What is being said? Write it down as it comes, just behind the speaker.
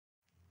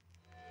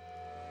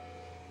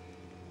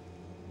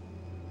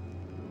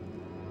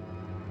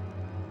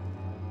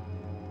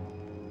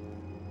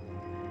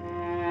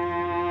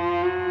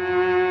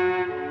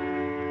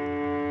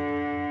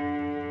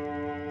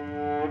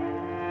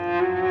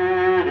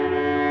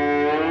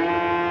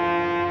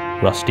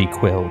Rusty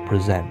Quill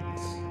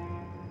presents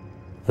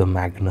the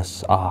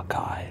Magnus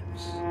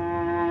Archives.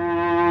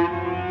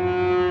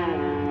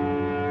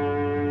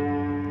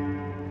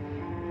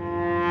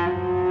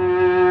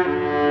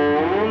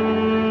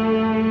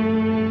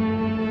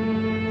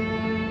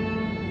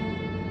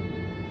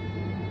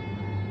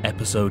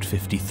 Episode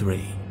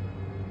 53,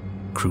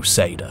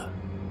 Crusader.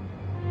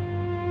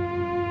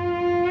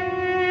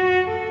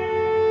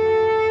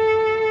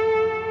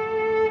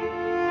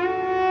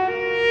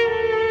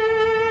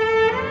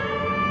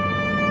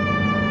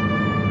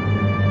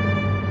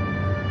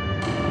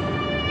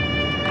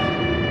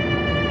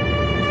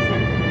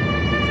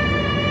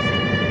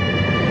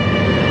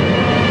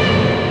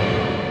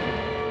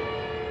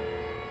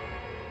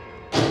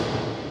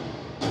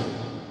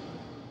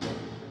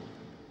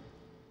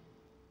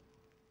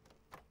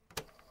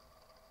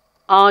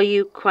 Are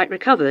you quite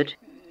recovered?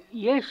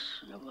 Yes,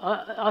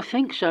 I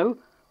think so.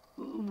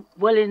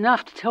 Well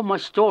enough to tell my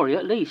story,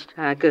 at least.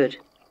 Good.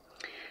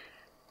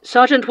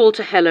 Sergeant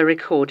Walter Heller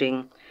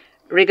recording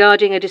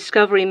regarding a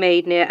discovery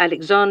made near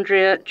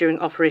Alexandria during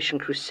Operation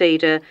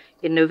Crusader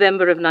in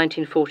November of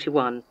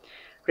 1941.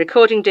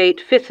 Recording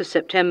date 5th of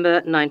September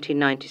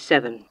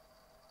 1997.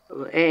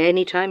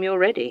 Any time you're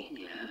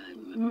ready.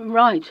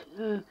 Right.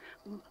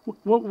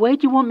 Where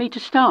do you want me to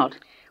start?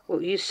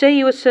 Well, you say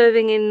you were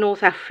serving in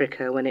North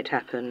Africa when it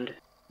happened.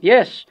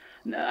 Yes,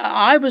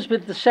 I was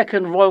with the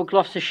 2nd Royal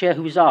Gloucestershire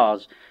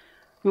Hussars.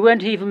 We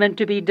weren't even meant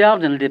to be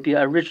down in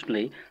Libya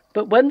originally,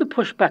 but when the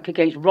pushback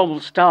against Rommel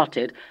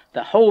started,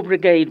 the whole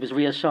brigade was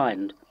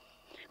reassigned.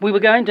 We were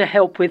going to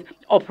help with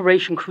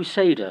Operation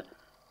Crusader.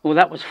 Well,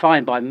 that was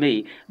fine by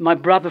me. My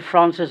brother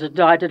Francis had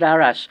died at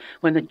Arras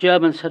when the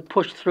Germans had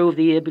pushed through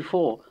the year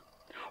before.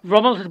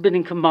 Rommel had been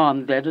in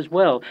command then as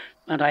well,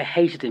 and I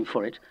hated him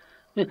for it.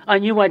 I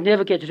knew I'd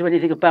never get to do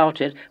anything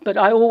about it, but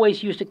I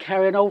always used to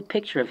carry an old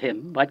picture of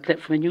him I'd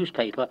clipped from a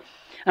newspaper,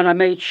 and I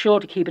made sure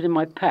to keep it in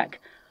my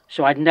pack,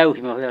 so I'd know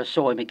him if I ever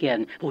saw him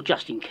again, or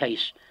just in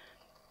case.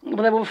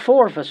 Well, there were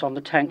 4 of us on the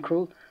tank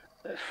crew.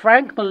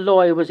 Frank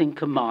Malloy was in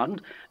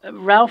command,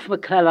 Ralph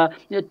McClellar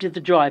did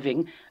the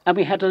driving, and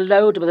we had a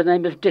loader by the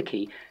name of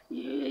Dicky.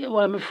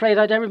 Well, I'm afraid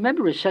I don't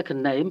remember his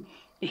second name.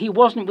 He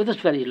wasn't with us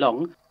very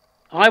long.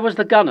 I was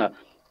the gunner.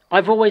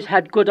 I've always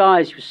had good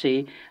eyes, you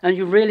see, and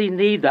you really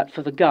need that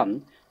for the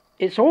gun.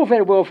 It's all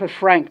very well for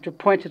Frank to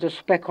point at a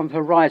speck on the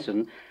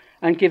horizon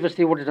and give us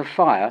the order to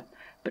fire,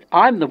 but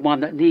I'm the one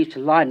that needs to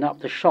line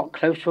up the shot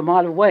close to a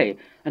mile away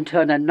and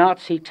turn a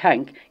Nazi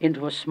tank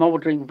into a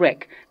smouldering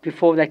wreck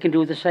before they can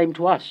do the same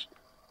to us.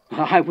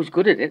 I was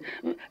good at it,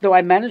 though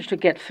I managed to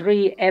get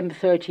 3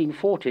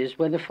 M1340s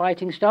when the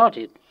fighting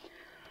started.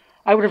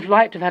 I would have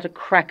liked to have had a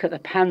crack at the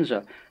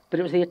Panzer, but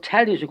it was the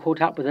Italians who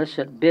caught up with us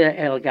at Bir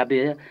el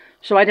Gabir,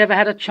 so I never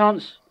had a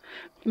chance.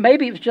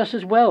 Maybe it was just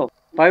as well.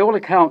 By all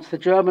accounts, the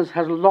Germans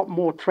had a lot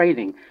more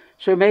training,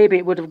 so maybe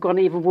it would have gone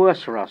even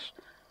worse for us.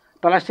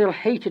 But I still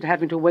hated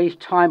having to waste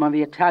time on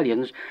the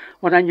Italians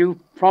when I knew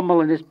Rommel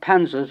and his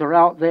panzers are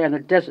out there in the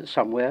desert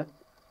somewhere.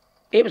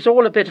 It was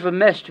all a bit of a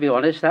mess, to be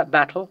honest, that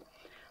battle.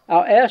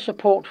 Our air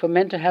support were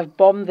meant to have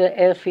bombed their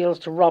airfields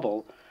to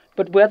rubble,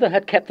 but weather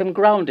had kept them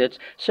grounded,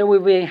 so we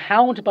were being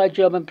hounded by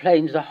German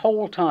planes the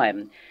whole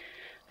time.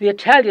 The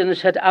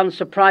Italians had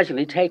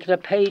unsurprisingly taken a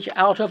page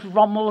out of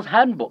Rommel's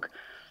handbook,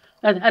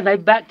 and they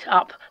backed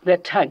up their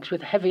tanks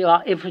with heavy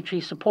infantry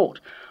support,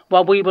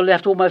 while we were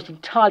left almost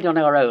entirely on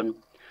our own.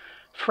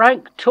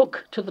 Frank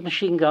took to the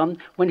machine gun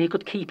when he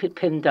could keep it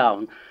pinned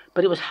down,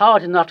 but it was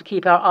hard enough to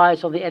keep our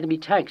eyes on the enemy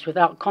tanks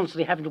without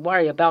constantly having to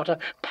worry about a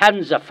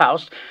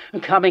Panzerfaust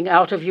coming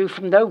out of view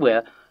from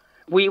nowhere.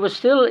 We were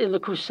still in the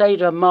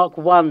Crusader Mark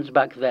I's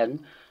back then,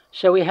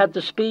 so we had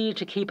the speed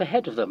to keep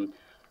ahead of them.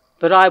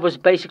 But I was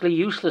basically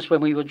useless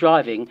when we were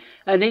driving,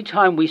 and any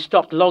time we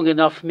stopped long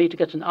enough for me to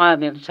get an eye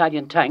on the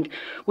Italian tank,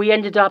 we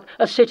ended up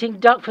a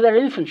sitting duck for their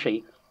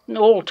infantry.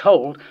 All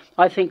told,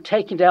 I think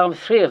taking down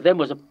 3 of them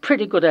was a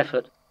pretty good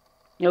effort.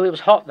 It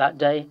was hot that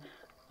day.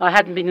 I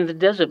hadn't been in the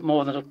desert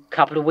more than a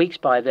couple of weeks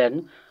by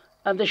then,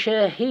 and the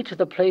sheer heat of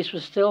the place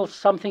was still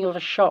something of a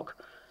shock.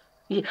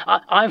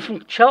 I'm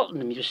from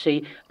Cheltenham, you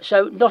see,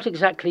 so not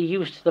exactly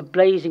used to the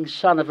blazing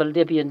sun of a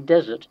Libyan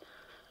desert.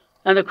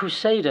 And the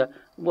Crusader,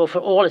 well, for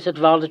all its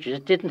advantages,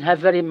 didn't have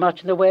very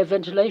much in the way of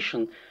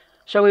ventilation,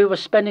 so we were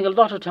spending a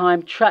lot of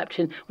time trapped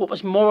in what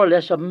was more or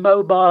less a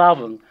mobile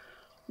oven.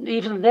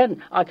 Even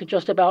then, I could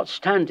just about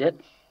stand it,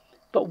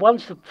 but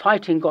once the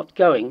fighting got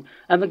going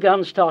and the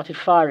guns started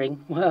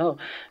firing, well,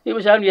 it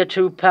was only a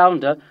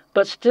 2-pounder,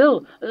 but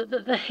still,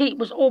 the heat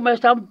was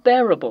almost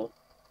unbearable.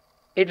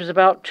 It was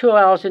about 2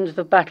 hours into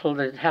the battle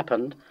that it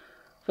happened.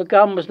 The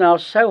gun was now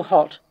so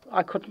hot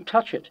I couldn't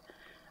touch it,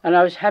 and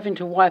I was having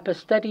to wipe a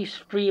steady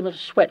stream of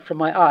sweat from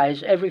my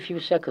eyes every few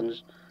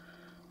seconds.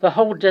 The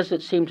whole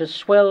desert seemed to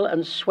swell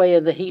and sway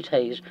in the heat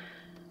haze,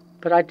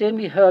 but I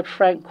dimly heard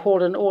Frank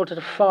call an order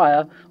to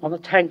fire on the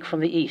tank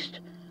from the east.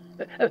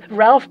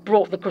 Ralph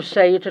brought the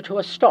Crusader to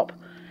a stop,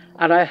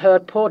 and I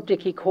heard poor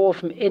Dicky call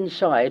from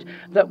inside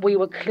that we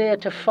were clear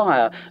to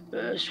fire,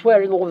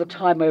 swearing all the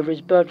time over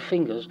his burnt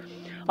fingers.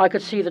 I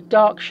could see the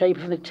dark shape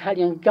of an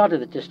Italian gun in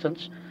the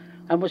distance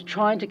and was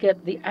trying to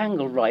get the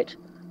angle right,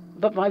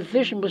 but my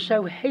vision was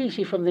so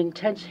hazy from the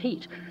intense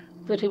heat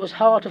that it was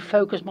hard to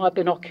focus my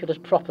binoculars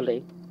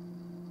properly.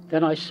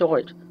 Then I saw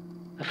it,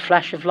 a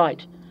flash of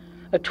light,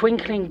 a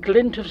twinkling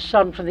glint of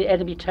sun from the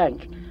enemy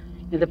tank.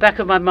 In the back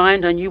of my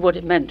mind I knew what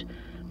it meant,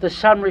 the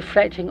sun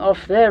reflecting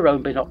off their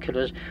own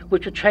binoculars,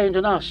 which were trained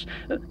on us,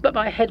 but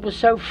my head was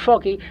so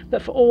foggy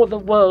that for all the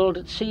world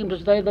it seemed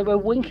as though they were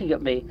winking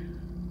at me.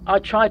 I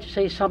tried to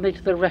say something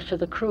to the rest of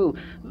the crew,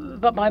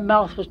 but my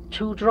mouth was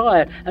too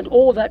dry, and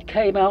all that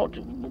came out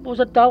was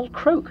a dull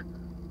croak.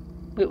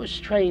 It was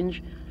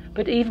strange,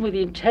 but even with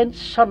the intense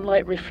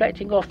sunlight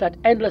reflecting off that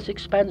endless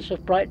expanse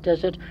of bright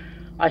desert,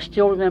 I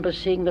still remember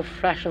seeing the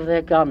flash of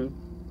their gun.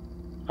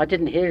 I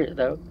didn't hear it,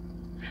 though.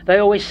 They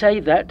always say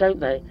that, don't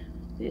they?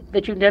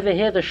 That you never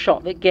hear the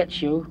shot that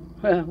gets you.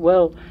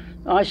 Well,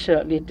 I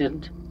certainly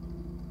didn't.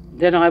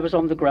 Then I was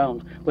on the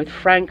ground, with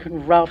Frank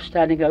and Ralph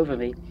standing over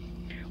me.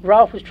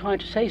 Ralph was trying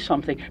to say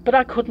something, but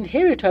I couldn't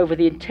hear it over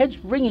the intense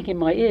ringing in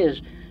my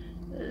ears.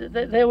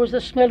 There was the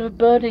smell of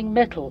burning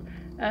metal,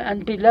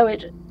 and below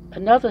it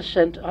another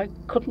scent I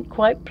couldn't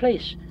quite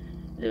place.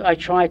 I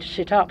tried to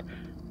sit up,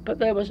 but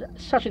there was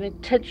such an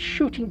intense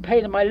shooting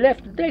pain in my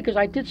left leg as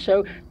I did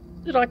so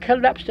that I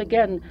collapsed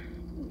again.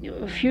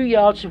 A few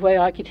yards away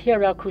I could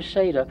hear our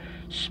Crusader,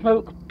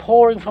 smoke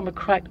pouring from a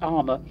cracked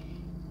armour.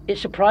 It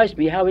surprised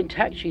me how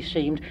intact she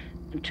seemed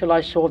until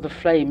I saw the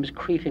flames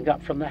creeping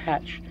up from the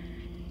hatch.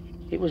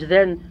 It was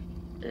then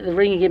the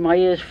ringing in my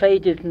ears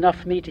faded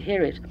enough for me to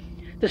hear it.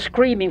 The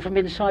screaming from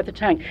inside the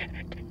tank.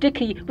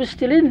 Dickie was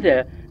still in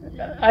there.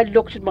 I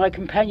looked at my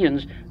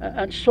companions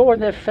and saw in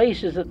their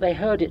faces that they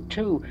heard it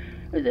too.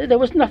 There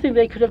was nothing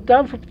they could have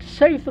done to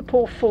save the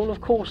poor fool,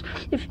 of course.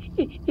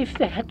 If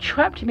they had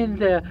trapped him in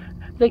there,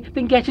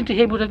 then getting to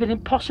him would have been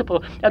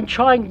impossible, and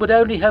trying would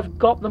only have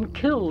got them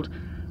killed.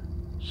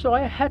 So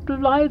I had to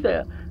lie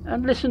there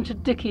and listen to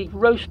Dickie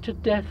roast to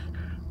death.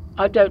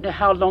 I don't know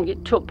how long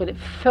it took, but it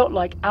felt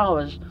like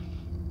hours.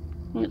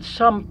 At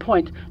some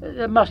point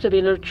there must have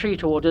been a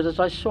retreat ordered, as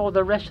I saw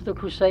the rest of the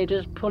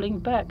Crusaders pulling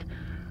back.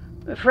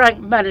 Frank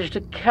managed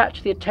to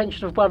catch the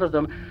attention of one of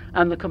them,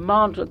 and the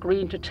commander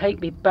agreed to take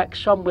me back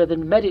somewhere the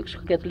medics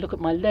could get a look at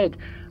my leg,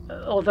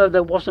 although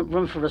there wasn't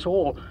room for us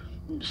all.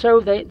 So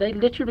they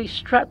literally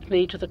strapped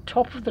me to the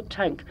top of the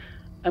tank,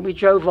 and we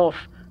drove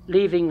off,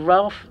 leaving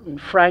Ralph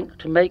and Frank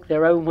to make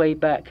their own way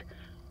back.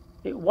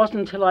 It wasn't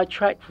until I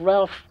tracked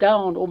Ralph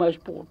down almost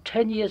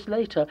 10 years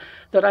later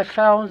that I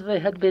found they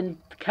had been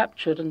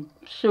captured, and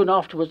soon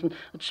afterwards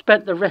had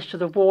spent the rest of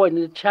the war in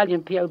an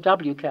Italian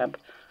POW camp.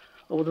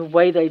 Or the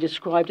way they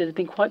described it had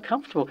been quite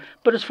comfortable.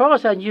 But as far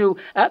as I knew,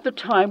 at the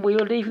time we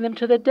were leaving them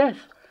to their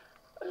death.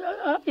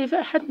 If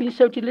I hadn't been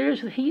so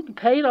delirious with heat and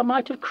pain, I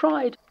might have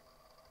cried.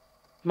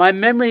 My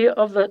memory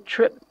of the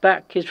trip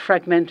back is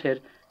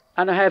fragmented,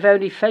 and I have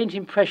only faint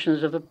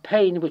impressions of the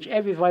pain which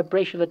every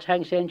vibration of the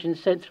tank's engine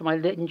sent through my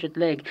injured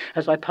leg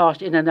as I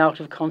passed in and out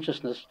of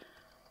consciousness.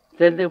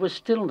 Then there was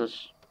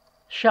stillness,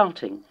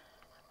 shouting.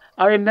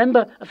 I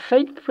remember a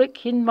faint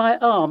prick in my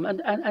arm,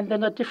 and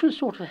then a different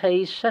sort of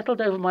haze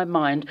settled over my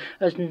mind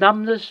as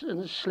numbness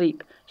and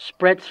sleep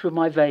spread through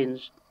my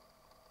veins.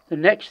 The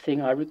next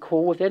thing I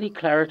recall with any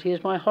clarity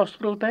is my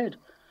hospital bed.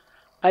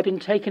 I'd been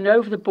taken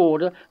over the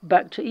border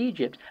back to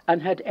Egypt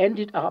and had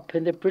ended up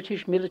in the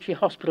British military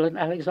hospital in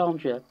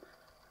Alexandria.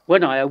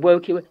 When I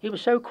awoke, it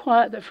was so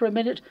quiet that for a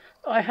minute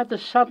I had the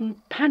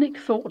sudden panic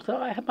thought that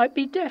I might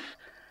be deaf.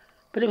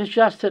 But it was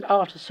just that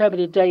after so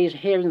many days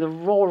hearing the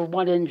roar of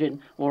one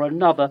engine or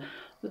another,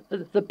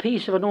 the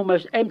peace of an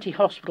almost empty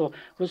hospital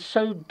was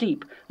so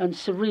deep and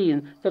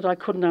serene that I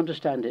couldn't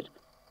understand it.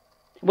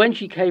 When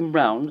she came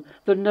round,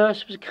 the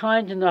nurse was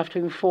kind enough to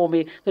inform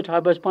me that I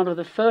was one of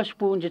the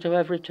first wounded to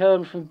have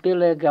returned from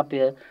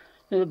Blackwood,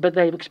 but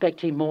they were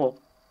expecting more.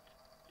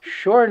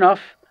 Sure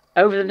enough,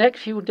 over the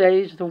next few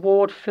days the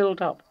ward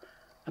filled up,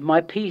 and my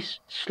peace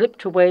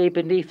slipped away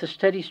beneath the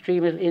steady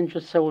stream of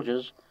injured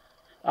soldiers.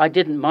 I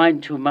didn't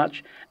mind too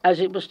much, as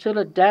it was still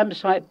a damn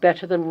sight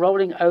better than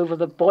rolling over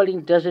the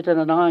boiling desert in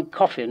an iron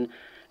coffin,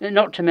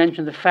 not to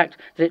mention the fact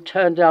that it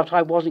turned out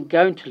I wasn't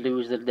going to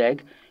lose the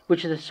leg,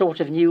 which is the sort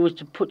of news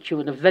to put you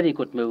in a very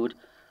good mood.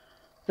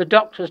 The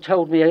doctors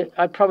told me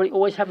I'd probably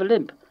always have a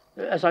limp,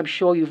 as I'm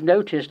sure you've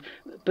noticed,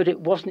 but it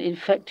wasn't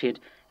infected,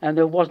 and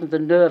there wasn't the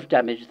nerve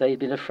damage they'd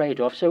been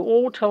afraid of, so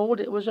all told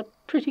it was a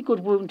pretty good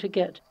wound to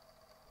get.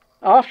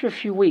 After a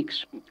few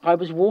weeks, I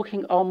was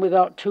walking on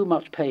without too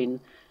much pain,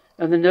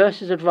 and the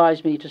nurses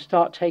advised me to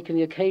start taking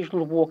the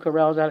occasional walk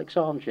around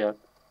Alexandria.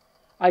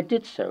 I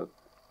did so,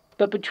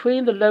 but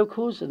between the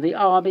locals and the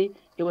army,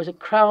 it was a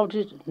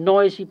crowded,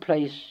 noisy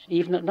place,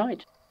 even at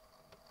night.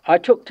 I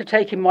took to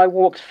taking my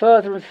walks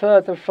further and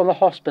further from the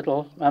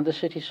hospital and the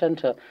city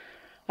centre,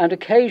 and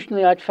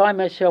occasionally I'd find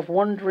myself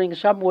wandering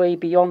some way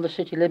beyond the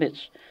city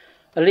limits,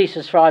 at least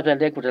as far as my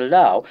leg would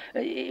allow.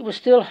 It was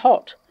still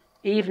hot,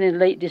 even in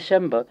late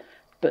December,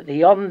 but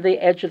beyond the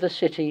edge of the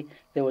city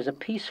there was a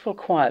peaceful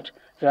quiet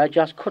that I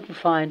just couldn't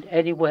find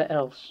anywhere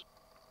else.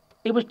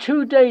 It was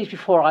 2 days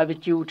before I was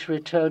due to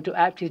return to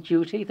active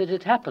duty that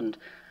it happened.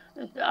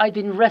 I'd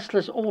been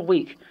restless all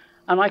week,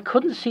 and I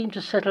couldn't seem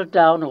to settle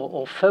down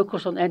or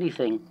focus on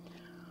anything.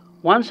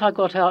 Once I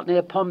got out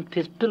near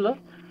Pompey's Pillar,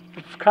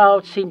 the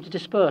crowd seemed to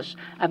disperse,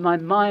 and my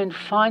mind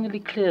finally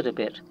cleared a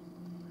bit.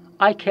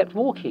 I kept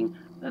walking,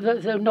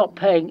 though not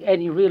paying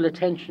any real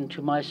attention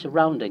to my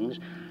surroundings,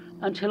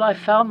 until I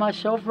found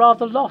myself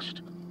rather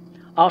lost.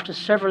 After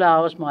several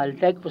hours, my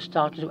leg was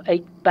starting to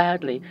ache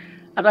badly,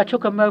 and I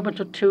took a moment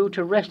or two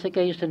to rest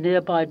against a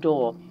nearby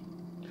door.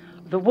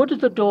 The wood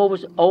of the door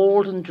was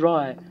old and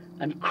dry,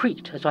 and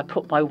creaked as I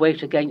put my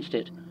weight against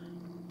it.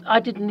 I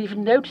didn't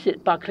even notice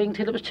it buckling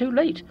till it was too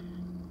late.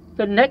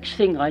 The next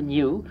thing I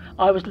knew,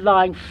 I was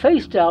lying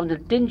face down in a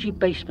dingy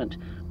basement,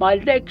 my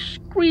legs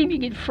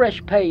screaming in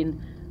fresh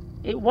pain.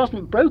 It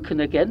wasn't broken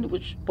again,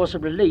 which was a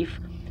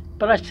relief,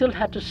 but I still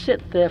had to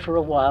sit there for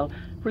a while,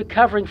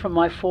 recovering from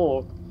my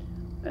fall.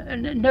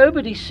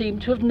 Nobody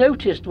seemed to have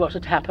noticed what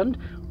had happened,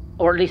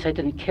 or at least they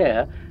didn't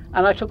care,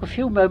 and I took a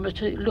few moments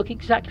to look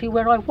exactly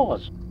where I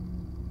was.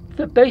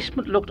 The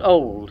basement looked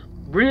old,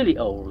 really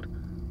old.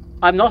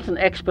 I'm not an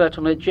expert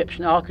on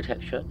Egyptian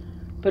architecture,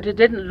 but it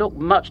didn't look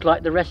much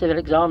like the rest of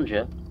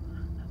Alexandria.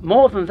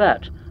 More than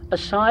that,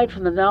 aside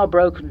from the now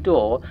broken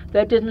door,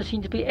 there didn't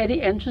seem to be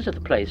any entrance to the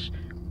place,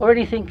 or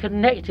anything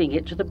connecting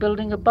it to the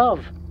building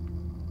above.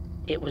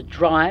 It was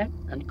dry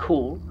and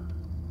cool,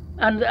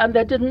 and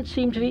there didn't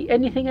seem to be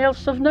anything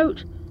else of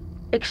note,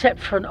 except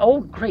for an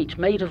old grate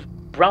made of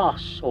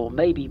brass or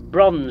maybe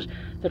bronze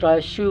that I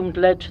assumed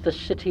led to the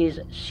city's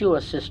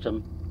sewer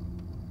system.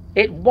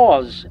 It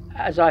was,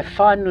 as I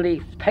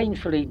finally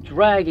painfully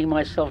dragging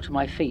myself to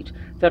my feet,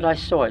 that I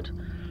saw it.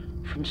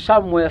 From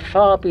somewhere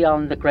far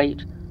beyond the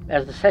grate,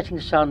 as the setting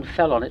sun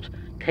fell on it,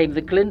 came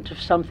the glint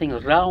of something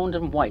round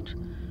and white.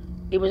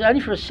 It was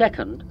only for a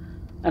second,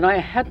 and I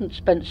hadn't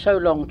spent so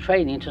long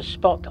training to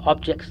spot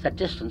objects at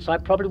distance I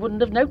probably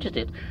wouldn't have noticed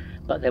it,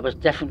 but there was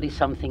definitely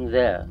something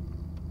there.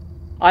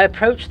 I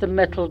approached the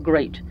metal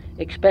grate,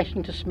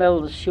 expecting to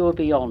smell the sewer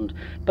beyond,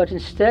 but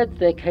instead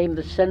there came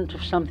the scent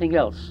of something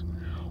else.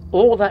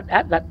 All that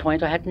at that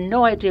point I had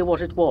no idea what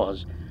it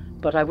was,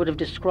 but I would have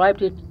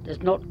described it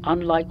as not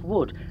unlike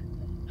wood.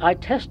 I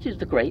tested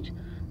the grate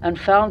and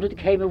found it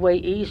came away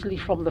easily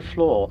from the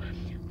floor,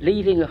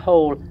 leaving a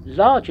hole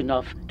large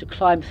enough to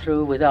climb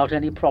through without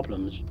any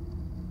problems.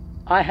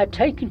 I had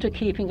taken to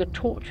keeping a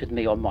torch with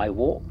me on my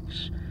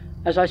walks,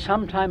 as I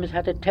sometimes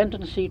had a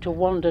tendency to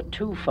wander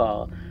too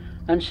far,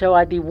 and so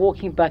I'd be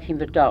walking back in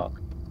the dark.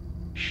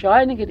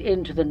 Shining it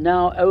into the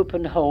now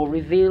open hole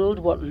revealed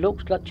what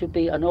looked like to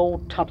be an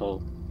old tunnel.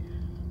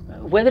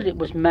 Whether it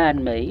was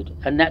man-made,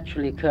 a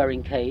naturally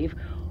occurring cave,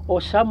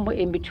 or somewhere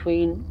in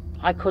between,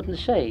 I couldn't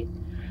say,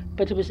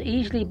 but it was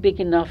easily big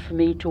enough for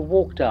me to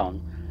walk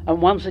down,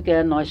 and once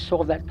again I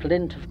saw that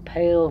glint of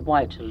pale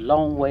white a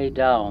long way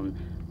down,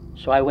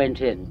 so I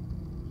went in.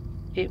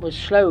 It was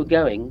slow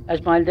going,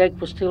 as my leg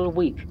was still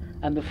weak,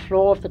 and the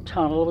floor of the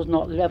tunnel was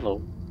not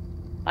level.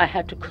 I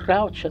had to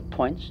crouch at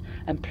points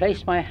and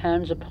place my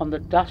hands upon the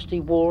dusty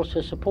walls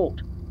for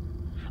support.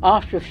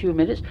 After a few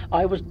minutes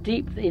I was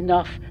deep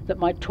enough that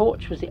my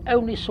torch was the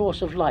only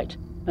source of light,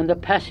 and the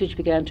passage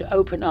began to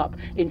open up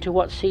into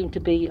what seemed to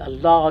be a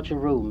larger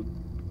room.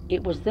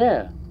 It was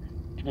there,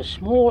 in a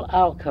small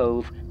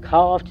alcove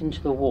carved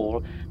into the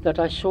wall, that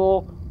I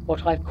saw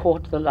what I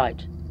caught the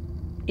light.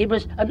 It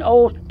was an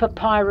old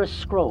papyrus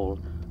scroll,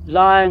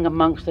 lying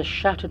amongst the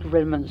shattered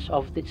remnants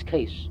of its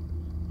case.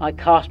 I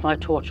cast my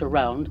torch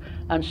around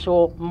and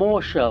saw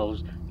more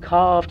shelves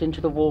carved into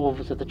the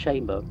walls of the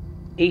chamber,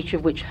 each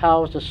of which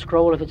housed a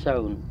scroll of its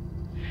own.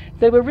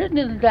 They were written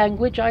in a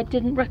language I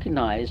didn't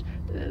recognize,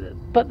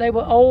 but they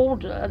were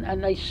old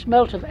and they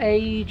smelt of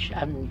age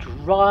and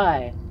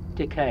dry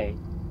decay.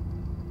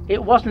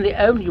 It wasn't the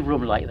only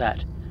room like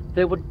that.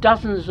 There were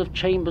dozens of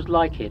chambers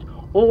like it,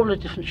 all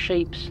of different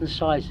shapes and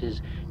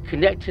sizes,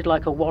 connected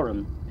like a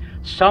warren.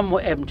 Some were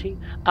empty,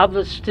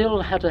 others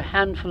still had a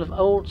handful of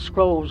old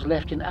scrolls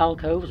left in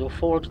alcoves or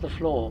fallen to the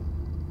floor.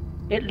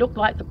 It looked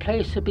like the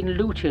place had been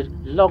looted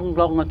long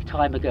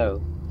time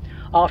ago.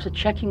 After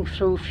checking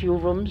through a few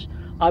rooms,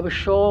 I was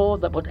sure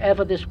that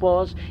whatever this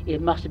was,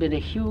 it must have been a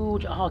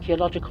huge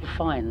archaeological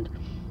find.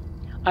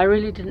 I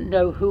really didn't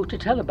know who to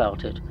tell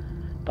about it,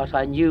 but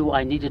I knew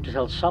I needed to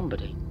tell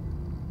somebody.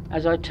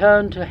 As I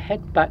turned to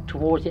head back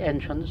towards the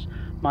entrance,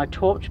 my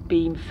torch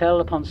beam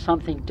fell upon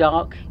something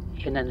dark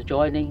in an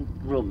adjoining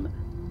room.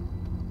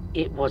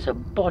 It was a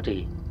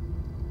body.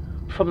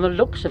 From the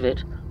looks of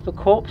it, the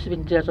corpse had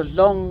been dead a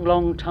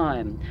long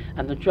time,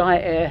 and the dry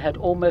air had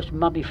almost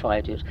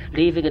mummified it,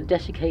 leaving a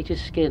desiccated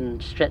skin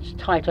stretched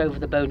tight over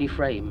the bony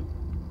frame.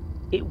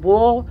 It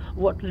wore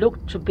what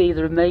looked to be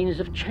the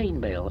remains of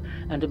chainmail,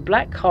 and a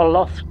black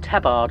cloth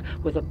tabard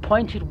with a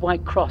pointed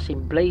white cross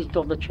emblazoned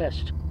on the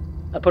chest.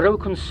 A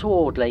broken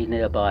sword lay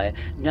nearby,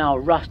 now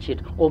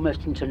rusted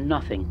almost into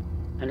nothing,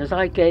 and as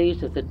I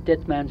gazed at the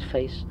dead man's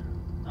face,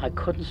 I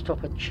couldn't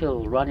stop a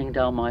chill running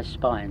down my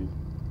spine.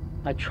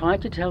 I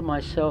tried to tell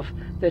myself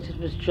that it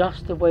was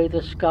just the way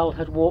the skull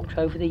had warped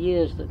over the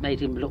years that made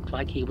him look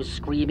like he was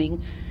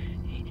screaming.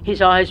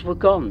 His eyes were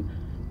gone,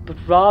 but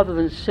rather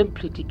than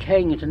simply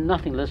decaying into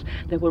nothingness,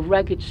 there were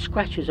ragged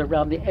scratches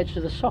around the edge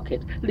of the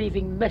socket,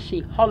 leaving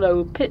messy,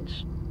 hollow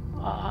pits.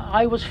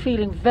 I was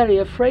feeling very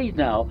afraid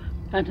now,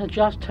 and had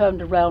just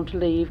turned around to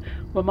leave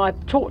when my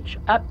torch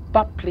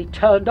abruptly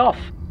turned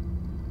off.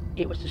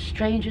 It was the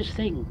strangest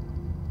thing.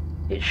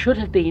 It should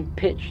have been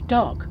pitch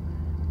dark.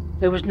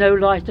 There was no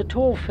light at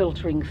all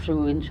filtering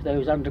through into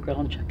those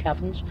underground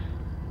caverns,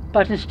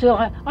 but still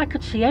I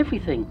could see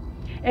everything.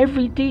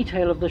 Every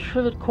detail of the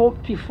shriveled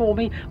corpse before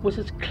me was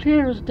as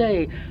clear as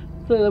day,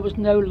 though there was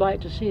no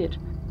light to see it.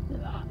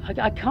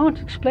 I can't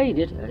explain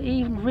it,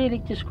 even really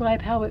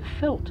describe how it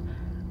felt,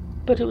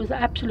 but it was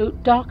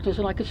absolute darkness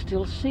and I could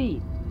still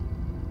see.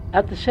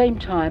 At the same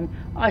time,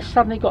 I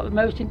suddenly got the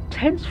most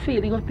intense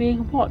feeling of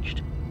being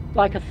watched,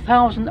 like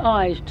 1,000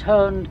 eyes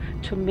turned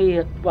to me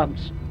at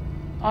once.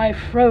 I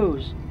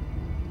froze.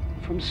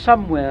 From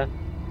somewhere,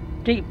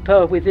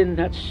 deeper within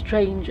that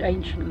strange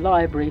ancient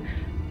library,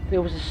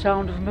 there was a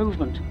sound of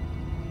movement,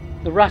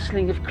 the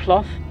rustling of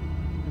cloth,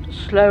 and a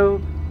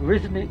slow,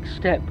 rhythmic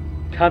step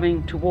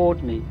coming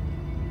toward me.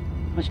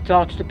 I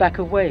started to back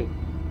away,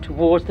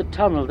 towards the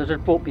tunnel that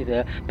had brought me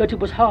there, but it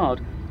was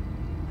hard.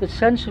 The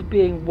sense of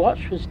being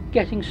watched was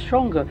getting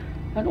stronger,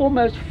 an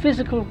almost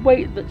physical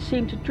weight that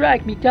seemed to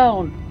drag me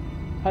down.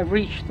 I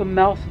reached the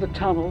mouth of the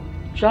tunnel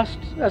just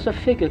as a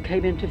figure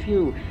came into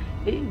view.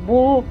 It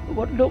wore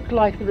what looked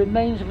like the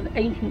remains of an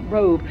ancient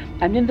robe,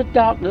 and in the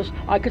darkness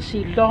I could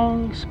see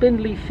long,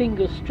 spindly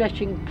fingers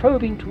stretching,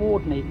 probing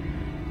toward me.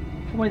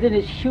 From within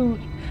its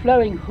huge,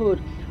 flowing hood,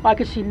 I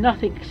could see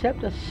nothing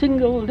except a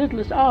single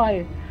lidless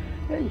eye.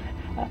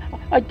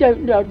 I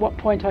don't know at what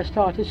point I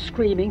started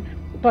screaming,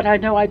 but I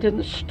know I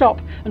didn't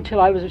stop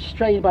until I was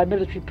restrained by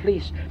military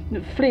police,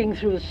 fleeing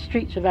through the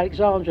streets of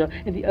Alexandria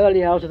in the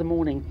early hours of the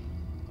morning.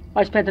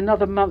 I spent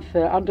another month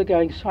there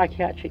undergoing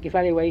psychiatric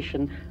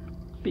evaluation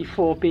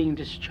before being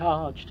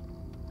discharged.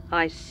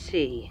 I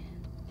see.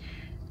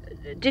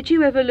 Did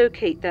you ever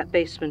locate that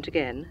basement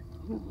again?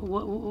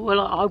 Well,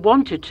 I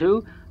wanted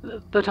to,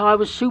 but I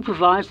was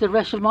supervised the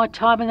rest of my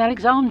time in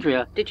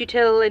Alexandria. Did you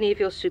tell any of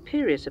your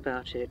superiors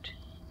about it?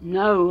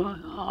 No,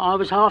 I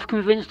was half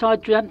convinced I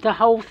dreamt the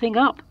whole thing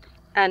up.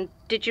 And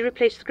did you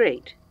replace the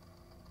grate?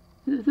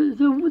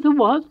 The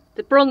what?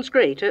 The bronze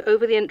grate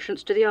over the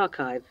entrance to the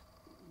archive.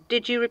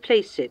 Did you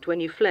replace it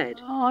when you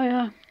fled?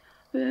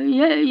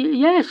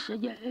 Yes,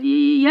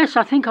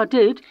 I think I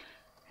did.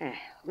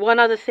 One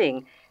other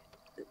thing.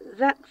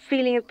 That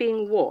feeling of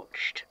being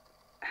watched,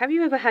 have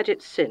you ever had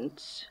it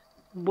since?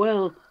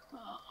 Well,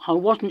 I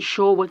wasn't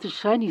sure whether to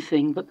say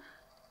anything, but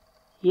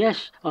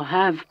yes, I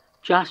have,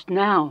 just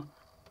now.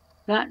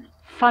 That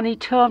funny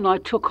turn I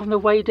took on the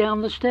way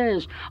down the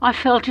stairs. I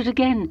felt it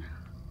again.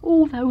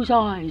 All those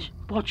eyes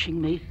watching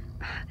me.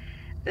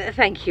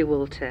 Thank you,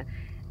 Walter.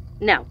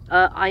 Now,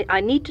 I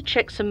need to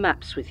check some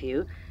maps with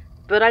you,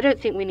 but I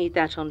don't think we need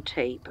that on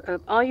tape.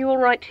 Are you all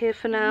right here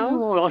for now?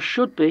 Well, I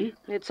should be.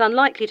 It's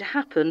unlikely to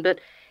happen, but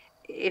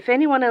if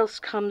anyone else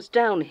comes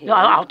down here...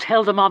 I'll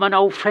tell them I'm an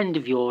old friend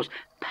of yours,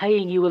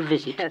 paying you a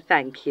visit.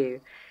 Thank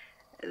you.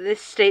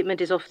 This statement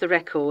is off the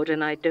record,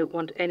 and I don't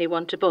want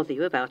anyone to bother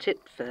you about it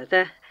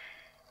further.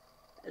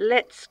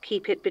 Let's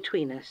keep it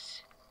between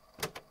us.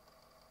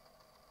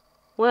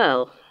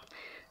 Well,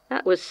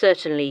 that was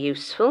certainly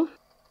useful.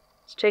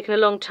 It's taken a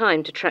long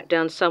time to track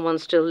down someone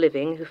still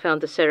living who found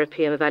the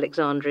Serapeum of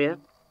Alexandria.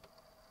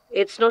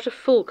 It's not a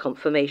full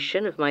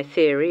confirmation of my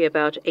theory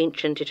about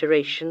ancient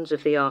iterations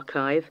of the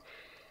archive,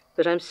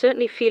 but I'm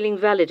certainly feeling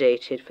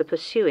validated for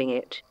pursuing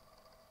it.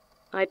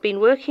 I'd been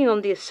working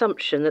on the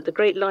assumption that the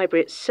Great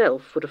Library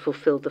itself would have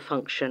fulfilled the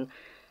function,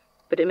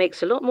 but it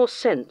makes a lot more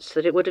sense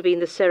that it would have been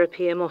the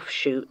Serapeum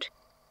offshoot.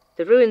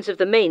 The ruins of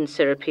the main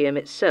Serapeum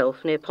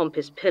itself, near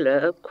Pompey's Pillar,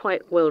 are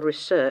quite well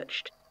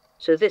researched,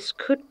 so this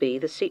could be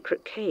the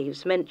secret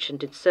caves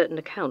mentioned in certain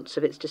accounts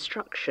of its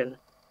destruction.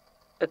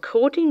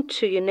 According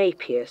to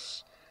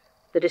Eunapius,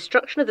 the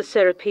destruction of the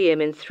Serapeum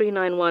in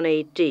 391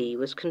 AD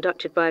was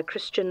conducted by a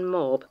Christian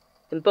mob,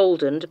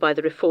 emboldened by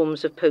the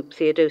reforms of Pope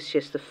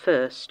Theodosius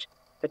I,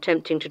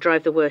 attempting to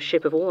drive the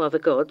worship of all other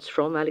gods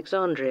from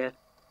Alexandria.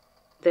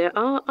 There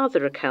are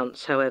other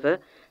accounts, however,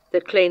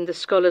 that claim the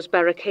scholars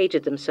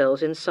barricaded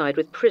themselves inside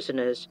with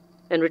prisoners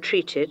and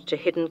retreated to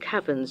hidden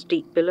caverns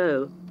deep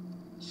below.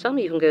 Some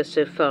even go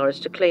so far as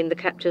to claim the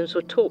captains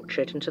were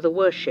tortured into the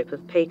worship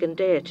of pagan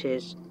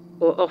deities,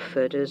 or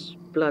offered as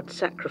blood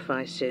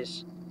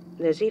sacrifices.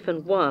 There's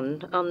even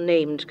one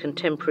unnamed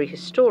contemporary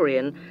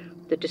historian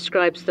that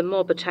describes the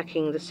mob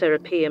attacking the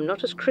Serapeum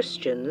not as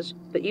Christians,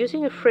 but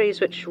using a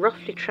phrase which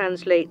roughly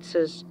translates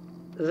as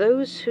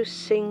those who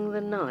sing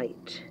the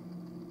night.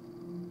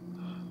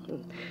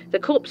 The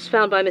corpse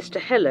found by Mr.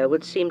 Heller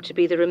would seem to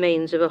be the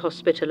remains of a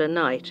Hospitaller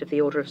Knight of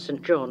the Order of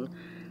St. John,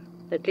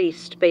 at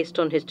least based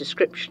on his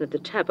description of the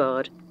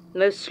tabard,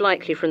 most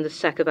likely from the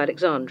sack of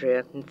Alexandria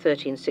in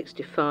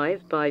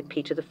 1365 by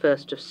Peter I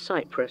of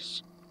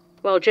Cyprus.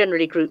 While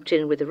generally grouped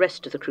in with the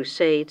rest of the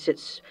Crusades,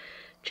 it's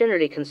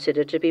generally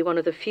considered to be one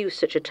of the few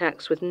such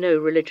attacks with no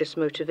religious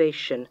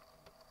motivation.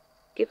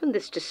 Given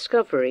this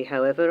discovery,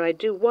 however, I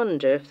do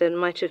wonder if there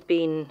might have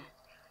been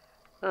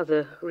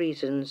other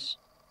reasons.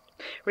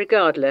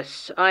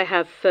 Regardless, I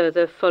have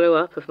further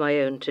follow-up of my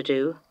own to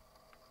do.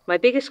 My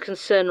biggest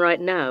concern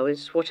right now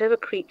is whatever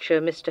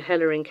creature Mr.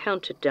 Heller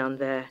encountered down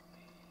there.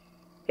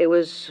 It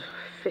was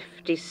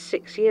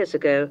 56 years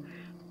ago,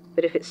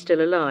 but if it's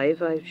still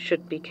alive, I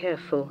should be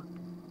careful.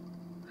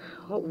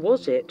 What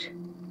was it?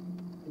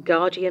 A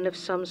guardian of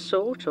some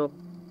sort, or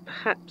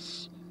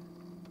perhaps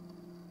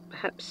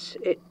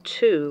it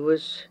too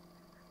was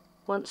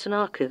once an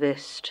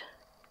archivist.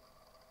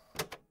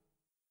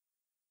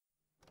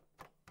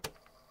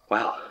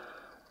 Well,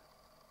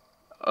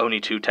 only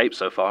 2 tapes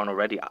so far, and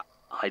already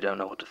I don't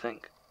know what to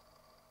think.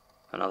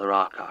 Another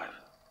archive.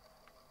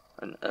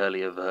 An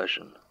earlier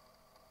version.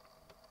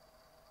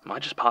 Am I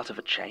just part of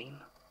a chain?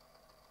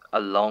 A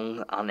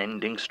long,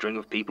 unending string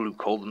of people who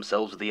call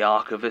themselves the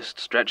Archivist,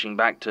 stretching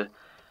back to...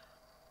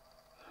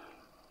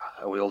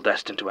 Are we all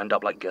destined to end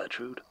up like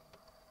Gertrude?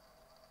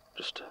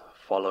 Just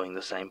following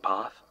the same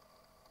path?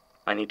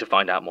 I need to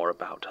find out more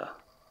about her.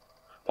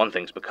 One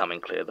thing's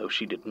becoming clear, though.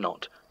 She did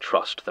not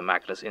trust the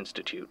Magnus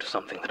Institute,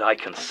 something that I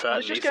can certainly... I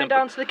was just going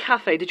down to the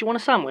cafe. Did you want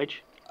a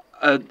sandwich?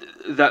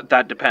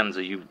 That depends.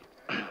 Are you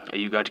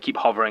going to keep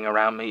hovering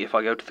around me if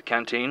I go to the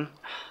canteen?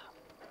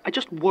 I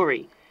just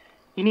worry.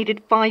 You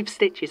needed 5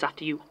 stitches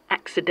after you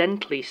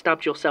accidentally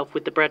stabbed yourself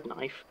with the bread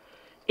knife.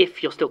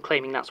 If you're still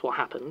claiming that's what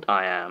happened.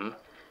 I am.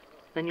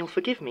 Then you'll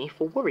forgive me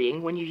for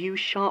worrying when you use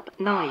sharp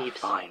knives.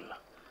 Fine.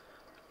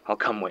 I'll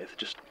come with.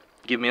 Just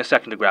give me a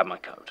second to grab my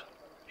coat.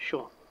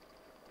 Sure.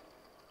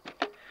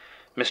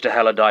 Mr.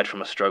 Heller died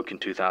from a stroke in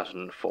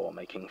 2004,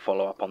 making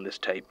follow-up on this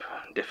tape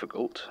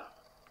difficult.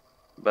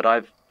 But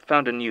I've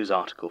found a news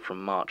article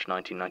from March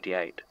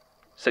 1998,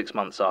 6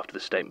 months after the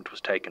statement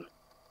was taken.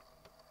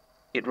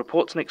 It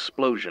reports an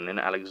explosion in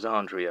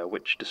Alexandria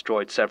which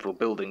destroyed several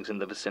buildings in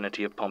the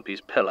vicinity of Pompey's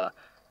Pillar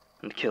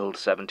and killed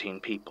 17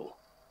 people.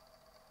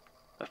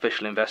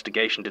 Official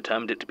investigation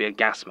determined it to be a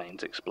gas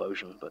mains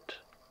explosion, but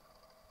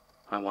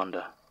I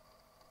wonder.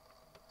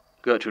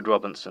 Gertrude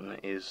Robinson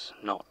is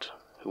not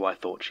who I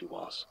thought she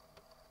was.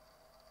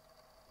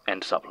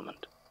 End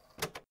supplement.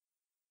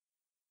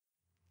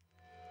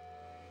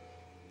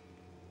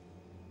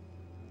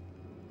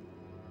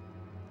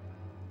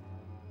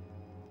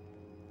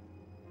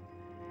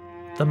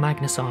 The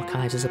Magnus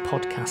Archives is a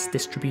podcast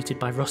distributed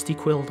by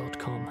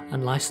rustyquill.com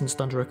and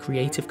licensed under a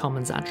Creative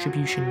Commons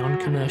Attribution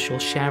Non-Commercial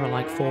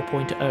Share-alike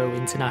 4.0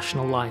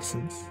 international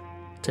license.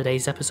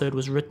 Today's episode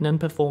was written and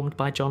performed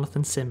by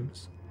Jonathan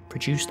Sims,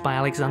 produced by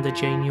Alexander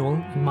J. Newall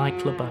and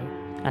Mike LeBeau,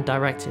 and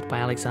directed by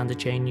Alexander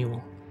J.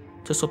 Newall.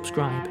 To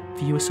subscribe,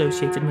 view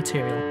associated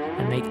material,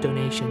 and make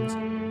donations,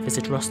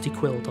 visit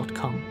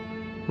rustyquill.com.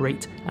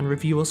 Rate and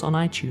review us on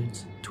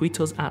iTunes,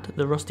 tweet us at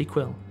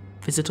TheRustyQuill,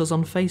 visit us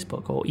on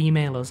Facebook or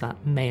email us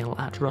at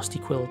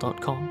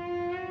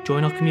mail@rustyquill.com.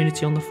 Join our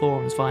community on the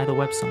forums via the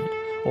website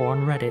or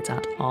on Reddit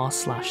at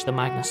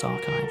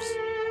r/TheMagnusArchives.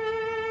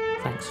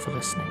 Thanks for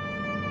listening.